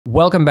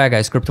Welcome back,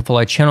 guys.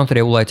 CryptoFly channel.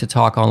 Today we'd like to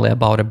talk only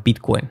about a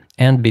Bitcoin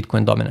and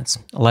Bitcoin dominance.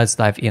 Let's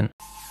dive in.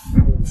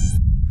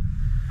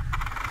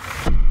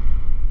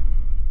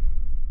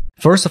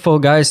 First of all,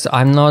 guys,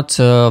 I'm not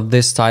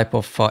this type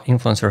of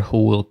influencer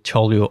who will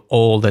tell you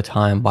all the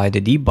time buy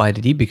the dip,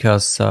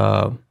 because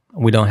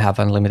we don't have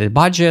unlimited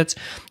budget.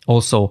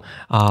 Also,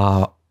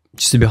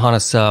 just to be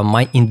honest,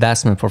 my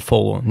investment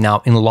portfolio now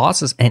in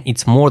losses, and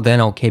it's more than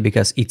okay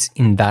because it's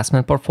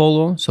investment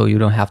portfolio, so you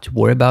don't have to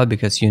worry about it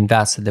because you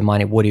invested the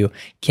money what you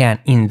can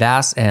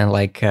invest and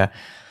like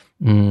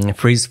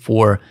freeze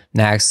for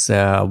next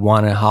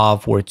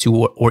 1.5 or 2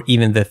 or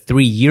even the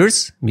 3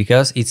 years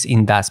because it's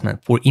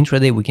investment. For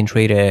intraday, we can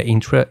trade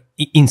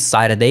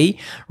inside a day,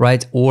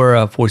 right?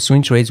 Or for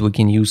swing trades, we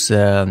can use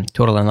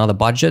total another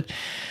budget.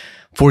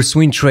 For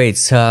swing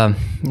trades, I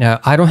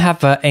don't have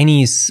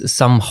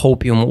some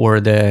hopium or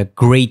the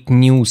great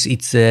news.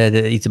 It's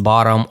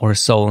bottom or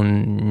so.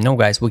 No,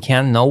 guys, we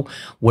can't know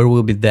where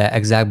will be the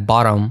exact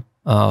bottom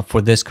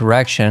for this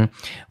correction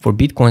for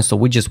Bitcoin. So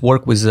we just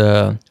work with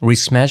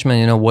risk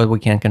management. You know what we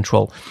can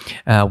control.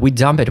 We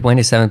dump at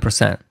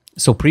 27%.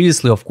 So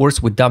previously, of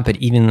course, we dump it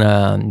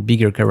even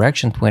bigger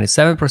correction,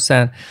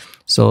 27%.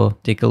 So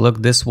take a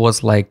look. This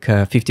was like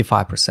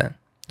 55%.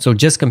 So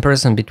just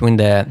comparison between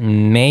the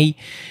May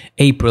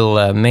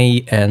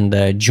and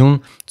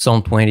June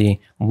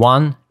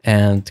 2021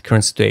 and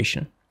current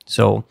situation.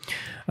 So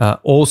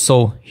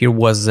also here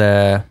was,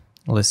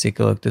 let's take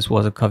a look, this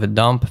was a COVID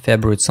dump,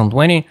 February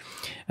 2020,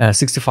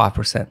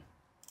 65%.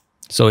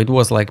 So it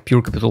was like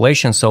pure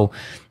capitulation. So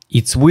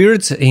it's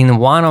weird. In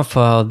one of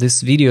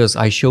these videos,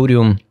 I showed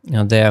you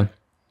the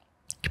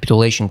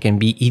capitulation can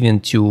be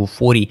even to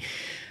 45%,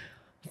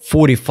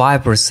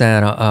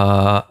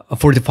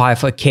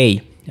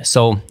 45K.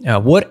 So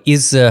what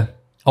is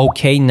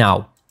okay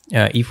now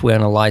if we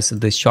analyze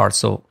this chart?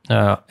 So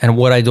and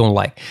what I don't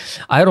like,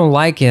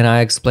 and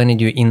I explained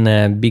it you in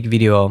a big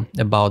video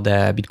about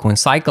the Bitcoin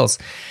cycles.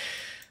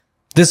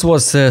 This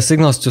was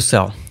signals to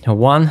sell.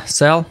 One,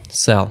 sell,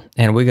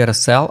 and we gotta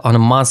sell on a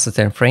monthly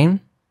time frame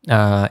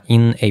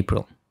in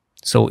April.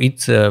 So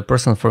it's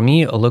personal for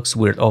me, it looks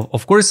weird.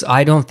 Of course,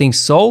 I don't think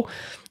so.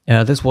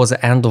 This was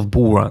the end of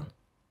bull run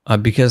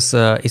because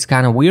it's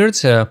kind of weird.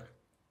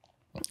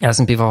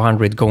 S&P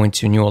 500 going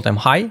to new all-time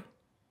high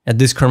at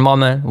this current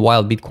moment,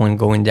 while Bitcoin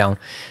going down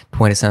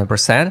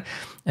 27%.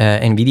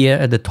 Nvidia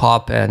at the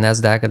top,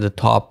 Nasdaq at the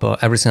top,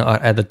 everything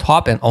at the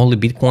top, and only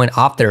Bitcoin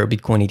after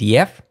Bitcoin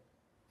ETF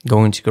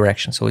going to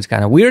correction. So it's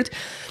kind of weird,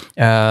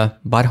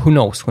 but who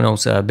knows?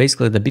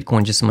 Basically, the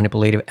Bitcoin just a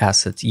manipulative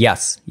asset.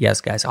 Yes,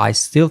 guys, I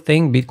still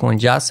think Bitcoin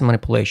just a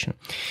manipulation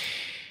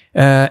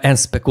and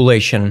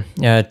speculation.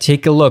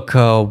 Take a look,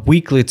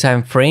 weekly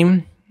time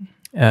frame.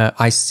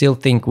 I still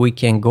think we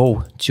can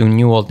go to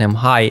new all-time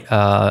high,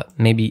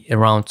 maybe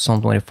around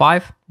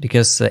 2025,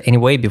 because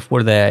anyway,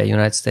 before the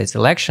United States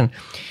election,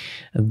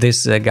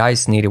 these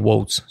guys needed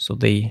votes, so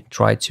they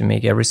tried to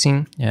make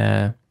everything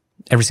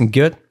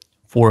good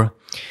for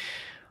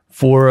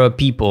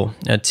people.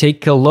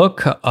 Take a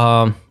look.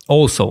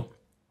 Also,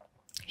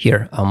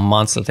 here a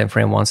monthly time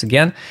frame. Once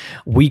again,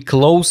 we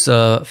close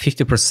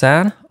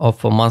 50%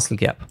 of a monthly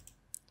gap.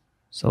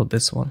 So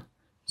this one.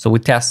 So we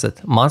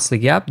tested monthly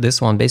gap, this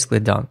one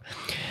basically done.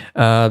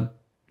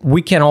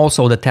 We can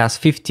also test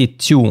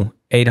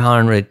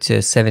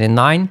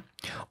 52,879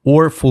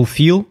 or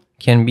fulfill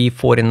can be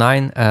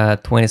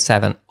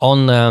 49,27.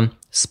 On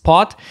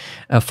spot,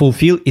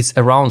 fulfill is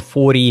around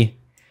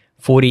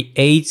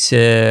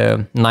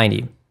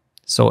 48,90.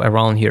 So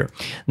around here.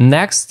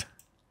 Next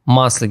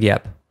monthly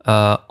gap,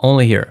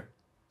 only here.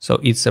 So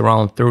it's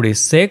around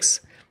 36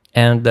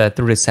 and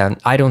 37.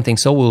 I don't think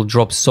so. We'll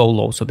drop so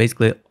low. So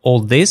basically all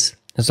this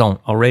zone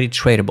already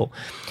tradable,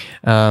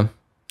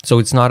 so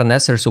it's not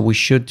unnecessary. So we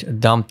should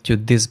dump to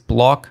this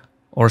block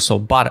or so,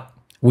 but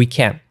we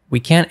can,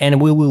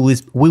 and we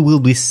will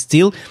be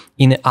still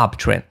in the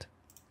uptrend,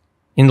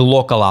 in the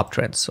local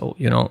uptrend. So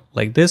you know,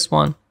 like this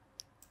one,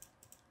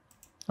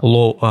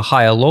 low,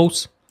 higher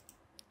lows,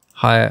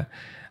 higher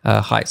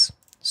highs.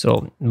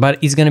 So,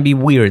 but it's gonna be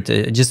weird.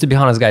 Just to be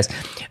honest, guys,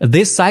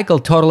 this cycle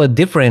totally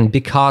different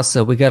because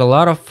we got a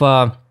lot of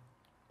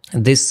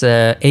this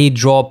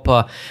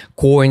airdrop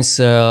coins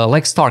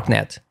like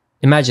Starknet.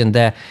 Imagine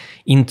that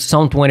in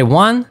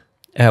 2021,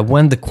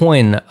 when the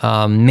coin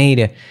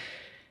made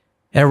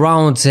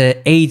around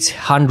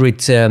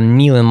 800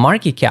 million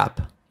market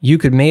cap, you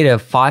could make a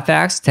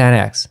 5x,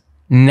 10x.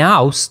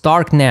 Now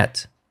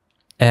Starknet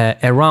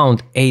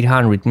around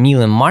 800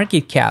 million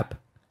market cap,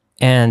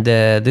 and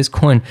this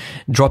coin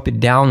dropped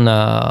it down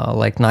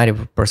like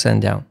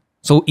 90% down.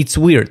 So it's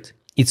weird.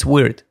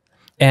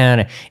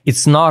 And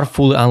it's not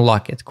fully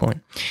unlocked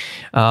coin.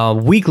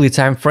 Weekly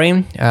time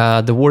frame,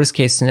 the worst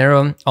case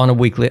scenario on a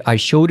weekly, I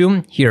showed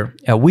you here.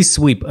 We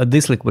sweep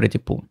this liquidity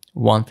pool.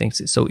 One thing,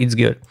 so it's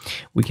good.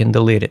 We can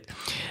delete it.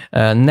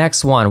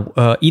 Next one,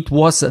 it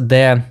was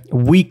the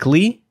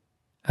weekly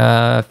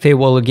fair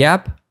value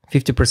gap,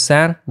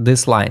 50%,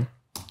 this line.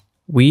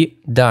 We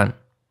done.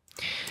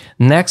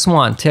 Next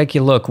one, take a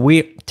look.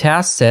 We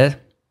tested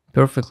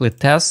perfectly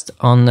test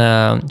on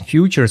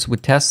futures. We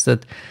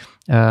tested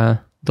the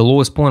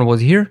lowest point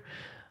was here.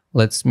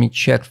 Let me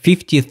check,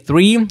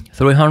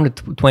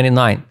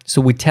 53,329.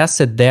 So we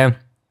tested the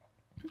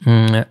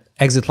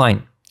exit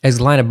line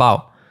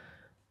above.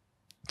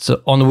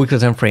 So on the weekly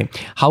time frame,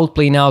 how it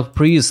playing out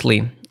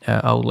previously,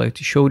 I would like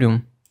to show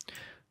you.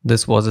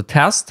 This was a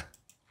test.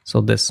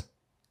 So this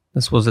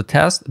was a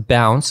test,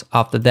 bounce.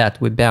 After that,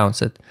 we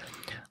bounced it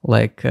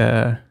like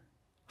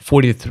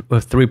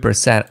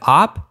 43%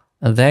 up,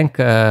 and then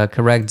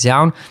correct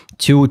down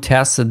to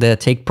test the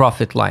take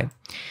profit line.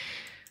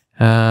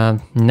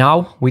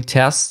 Now we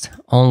test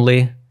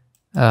only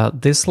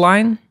this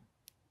line,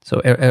 so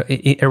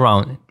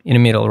around in the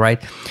middle, right?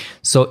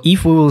 So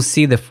if we will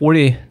see the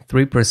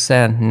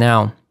 43%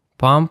 now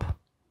pump,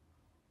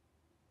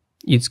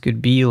 it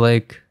could be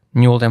like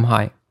new all-time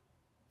high.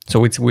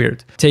 So it's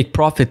weird. Take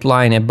profit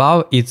line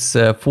above, it's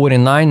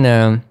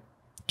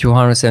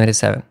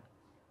 49,277.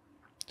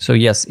 So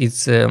yes, it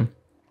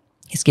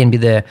can be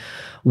the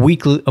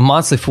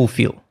monthly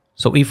fulfill.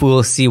 So if we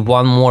will see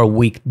one more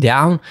week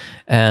down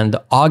and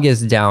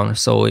August down,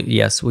 so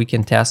yes, we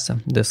can test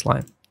this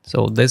line.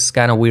 So this is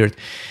kind of weird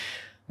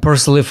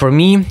personally for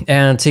me.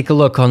 And take a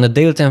look on the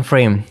daily time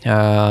frame.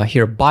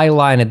 Here, buy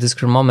line at this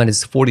current moment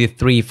is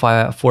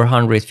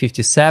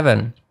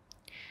 43,457.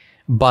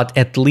 But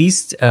at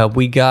least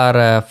we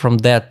got from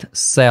that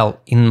sell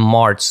in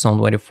March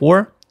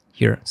 2024.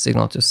 Here,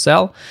 signal to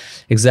sell,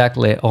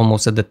 exactly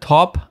almost at the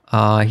top.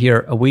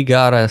 Here we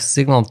got a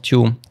signal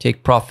to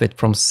take profit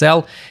from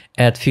sell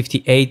at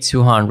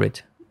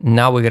 58,200.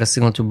 Now we got a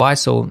signal to buy,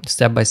 so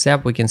step by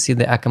step we can see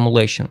the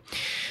accumulation.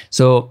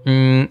 So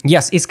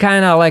yes, it's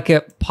kind of like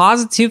a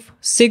positive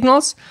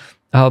signals,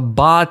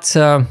 but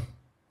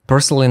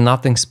personally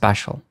nothing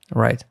special,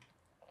 right?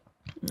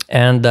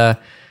 And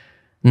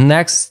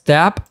next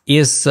step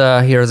is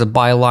here's a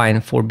buy line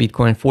for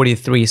Bitcoin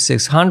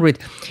 43,600.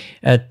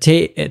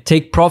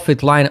 Take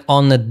profit line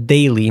on the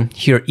daily.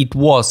 Here it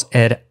was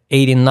at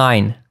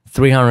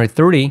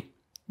 89,330.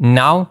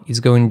 Now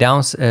it's going down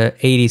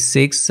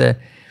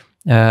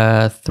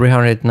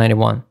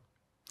 86,391.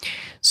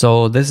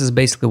 So this is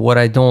basically what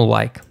I don't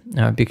like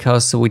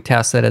because we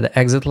tested the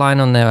exit line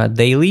on the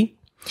daily,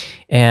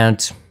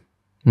 and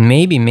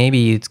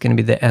maybe it's going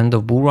to be the end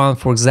of bull run.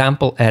 For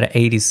example, at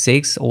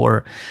 86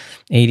 or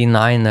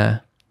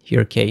 89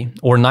 here K,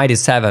 or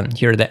 97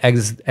 here, the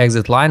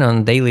exit line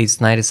on daily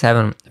is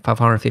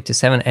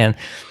 97,557, and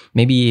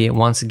maybe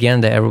once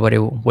again everybody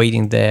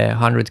waiting the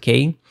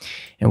 100K,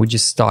 and we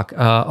just stuck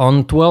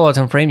on 12-hour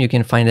time frame. You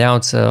can find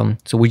out. So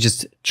we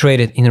just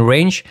traded in a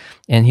range,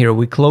 and here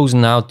we close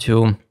now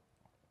to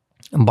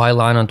buy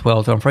line on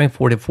 12 time frame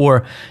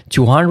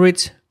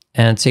 44,200,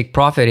 and take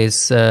profit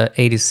is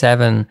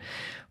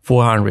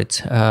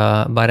 87,400.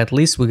 But at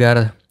least we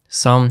got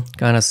some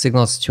kind of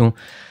signals to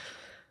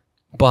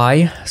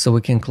buy, so we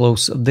can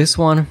close this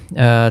one.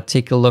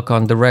 Take a look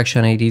on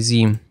direction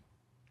ADZ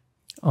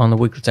on the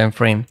weekly time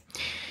frame.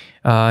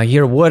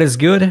 Here, what is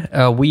good?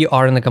 We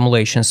are in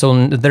accumulation,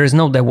 so there is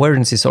no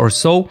divergences or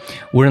so.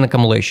 We're in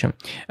accumulation.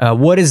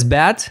 What is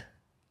bad?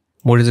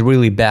 What is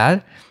really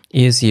bad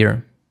is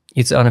here.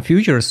 It's on the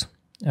futures.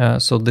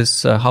 So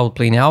this how it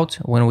playing out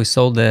when we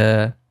saw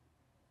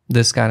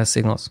this kind of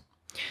signals.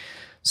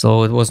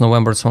 So it was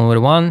November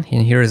 2021,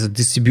 and here is a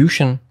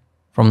distribution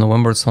from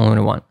November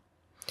 2021.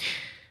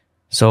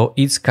 So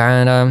it's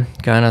kind of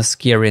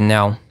scary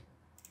now.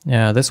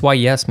 That's why,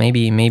 yes,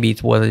 maybe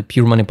it was a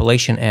pure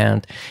manipulation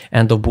and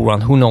end of bull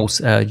run. Who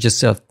knows?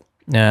 Just 3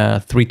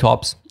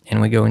 tops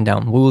and we're going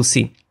down. We will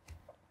see.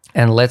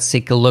 And let's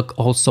take a look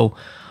also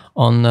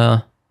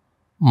on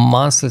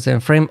monthly time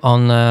frame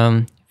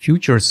on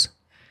futures.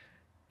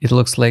 It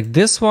looks like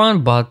this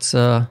one, but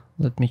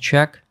let me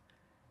check.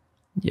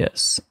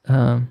 Yes,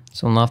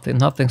 so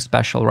nothing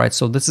special, right?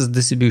 So this is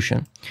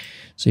distribution.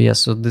 So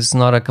yes, so this is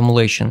not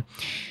accumulation.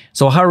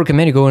 So I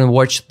recommend you go and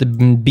watch the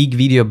big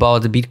video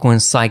about the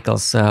Bitcoin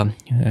cycles.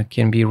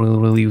 Can be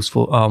really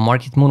useful.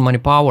 Market moon, money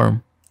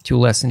power, 2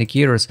 less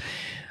indicators.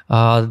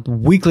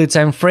 Weekly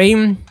time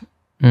frame,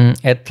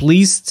 at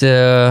least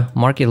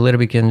market a little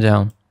bit came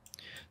down.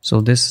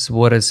 So this is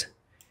what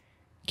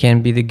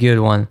can be the good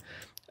one.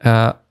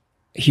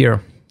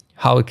 Here,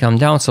 how it come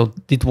down. So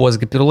it was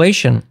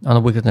capitulation on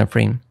the weekly time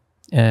frame.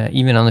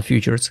 Even on the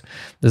futures,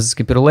 this is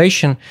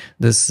capitulation.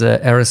 This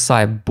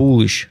RSI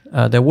bullish,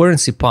 the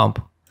warranty pump.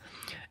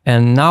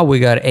 And now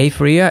we got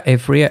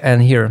apheria,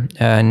 and here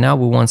now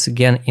we once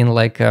again in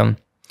like a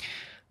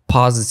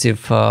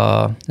positive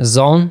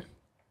zone.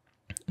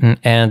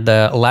 And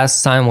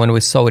last time when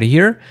we saw it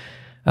here,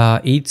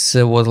 it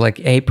was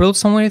like April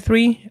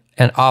 2023,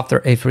 and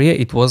after apheria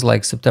it was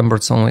like September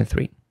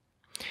 2023.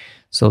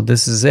 So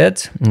this is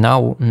it.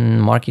 Now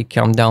market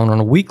come down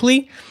on a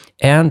weekly,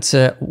 and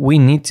we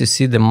need to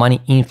see the money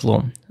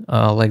inflow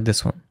like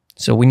this one.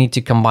 So we need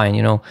to combine,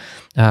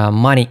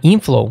 money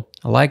inflow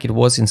like it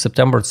was in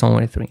September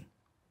 2023.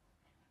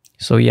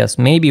 So yes,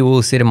 maybe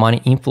we'll see the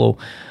money inflow.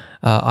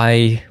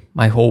 I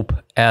hope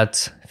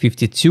at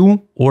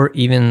 52 or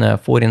even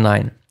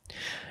 49.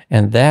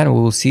 and then we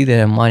will see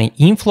the money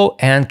inflow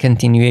and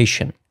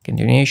continuation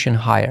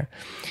higher.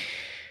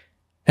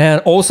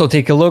 And also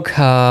take a look.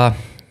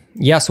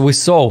 Yes, we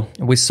saw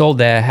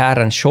the head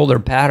and shoulder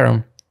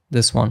pattern.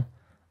 This one,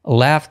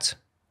 left,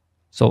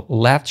 so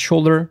left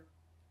shoulder,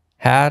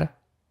 head,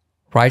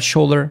 right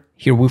shoulder.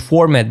 Here we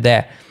format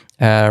the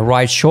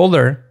right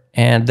shoulder,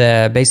 and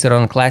based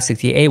on classic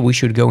TA, we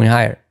should go in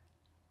higher.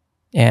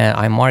 And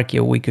I mark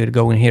it, we could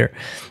go in here,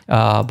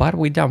 but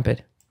we dump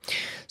it.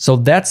 So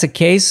that's the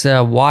case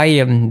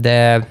why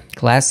the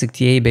classic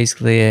TA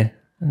basically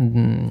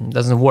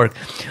doesn't work.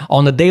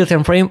 On the daily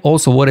time frame,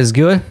 also what is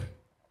good,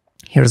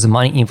 here's the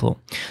money inflow.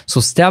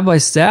 So step by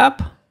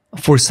step,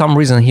 for some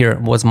reason here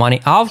was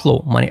money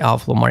outflow.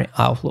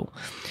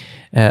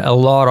 A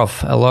lot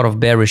of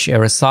bearish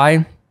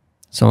RSI.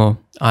 So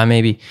I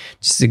maybe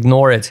just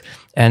ignore it.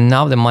 And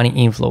now the money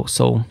inflow.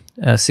 So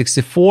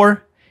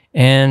 64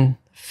 and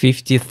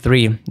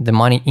 53, the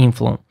money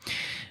inflow.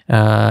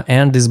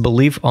 And this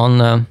belief on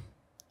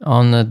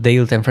the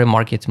daily time frame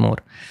market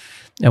mode.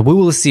 We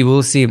will see.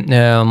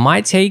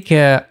 My take,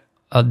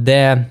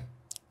 the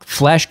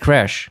flash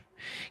crash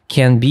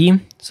can be,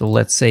 so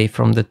let's say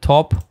from the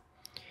top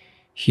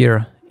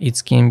here,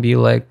 it can be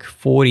like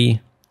 34%.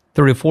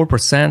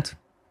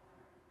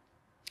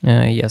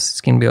 Yes,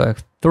 it can be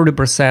like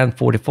 30%,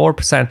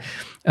 44%,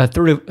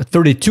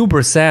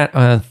 32%,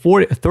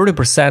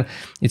 30%.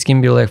 It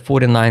can be like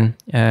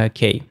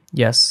 49K.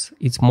 Yes,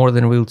 it's more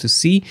than we'll to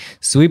see.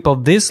 Sweep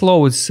of this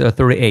low is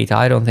 38.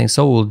 I don't think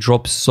so. We'll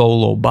drop so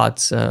low,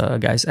 but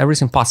guys,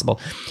 everything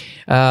possible.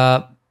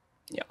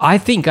 I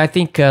think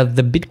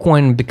the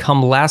Bitcoin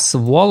become less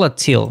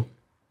volatile,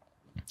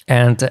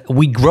 and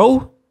we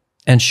grow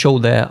and show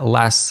the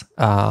less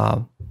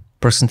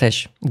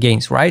percentage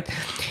gains, right?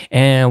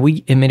 And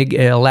we emit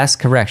less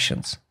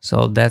corrections.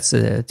 So that's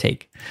a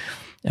take.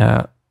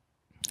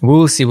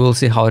 We'll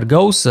see how it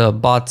goes,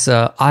 but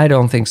I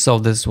don't think so.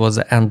 This was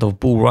the end of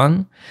bull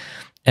run.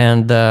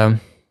 And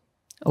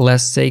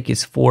last take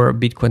is for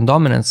Bitcoin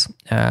dominance.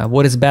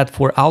 What is bad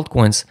for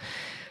altcoins?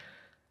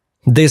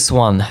 This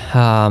one,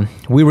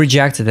 we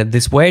rejected at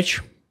this wedge.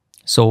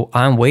 So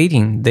I'm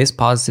waiting this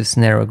positive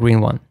scenario,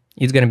 green one.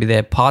 It's going to be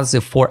the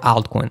positive for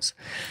altcoins.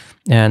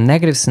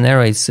 Negative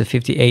scenario is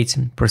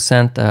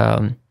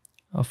 58%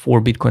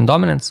 for Bitcoin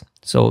dominance.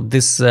 So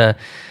this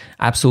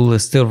absolutely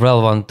still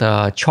relevant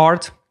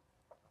chart.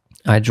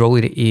 I draw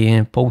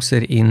it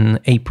posted in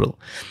April.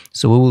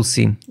 So we will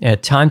see.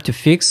 Time to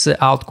fix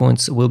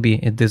altcoins will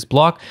be at this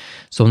block.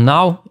 So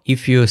now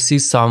if you see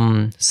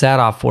some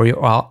setup for your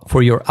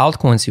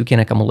altcoins, you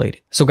can accumulate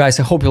it. So guys,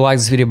 I hope you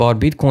liked this video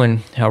about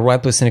Bitcoin.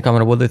 Write please in the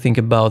comment what do you think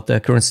about the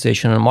current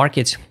situation in the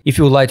market. If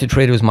you would like to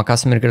trade with my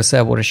customer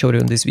Grassev, what I showed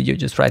you in this video,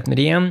 just write me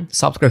DM,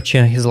 subscribe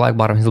channel, hit the like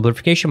button, hit the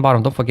notification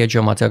button. Don't forget to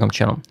join my Telegram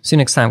channel. See you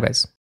next time,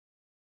 guys.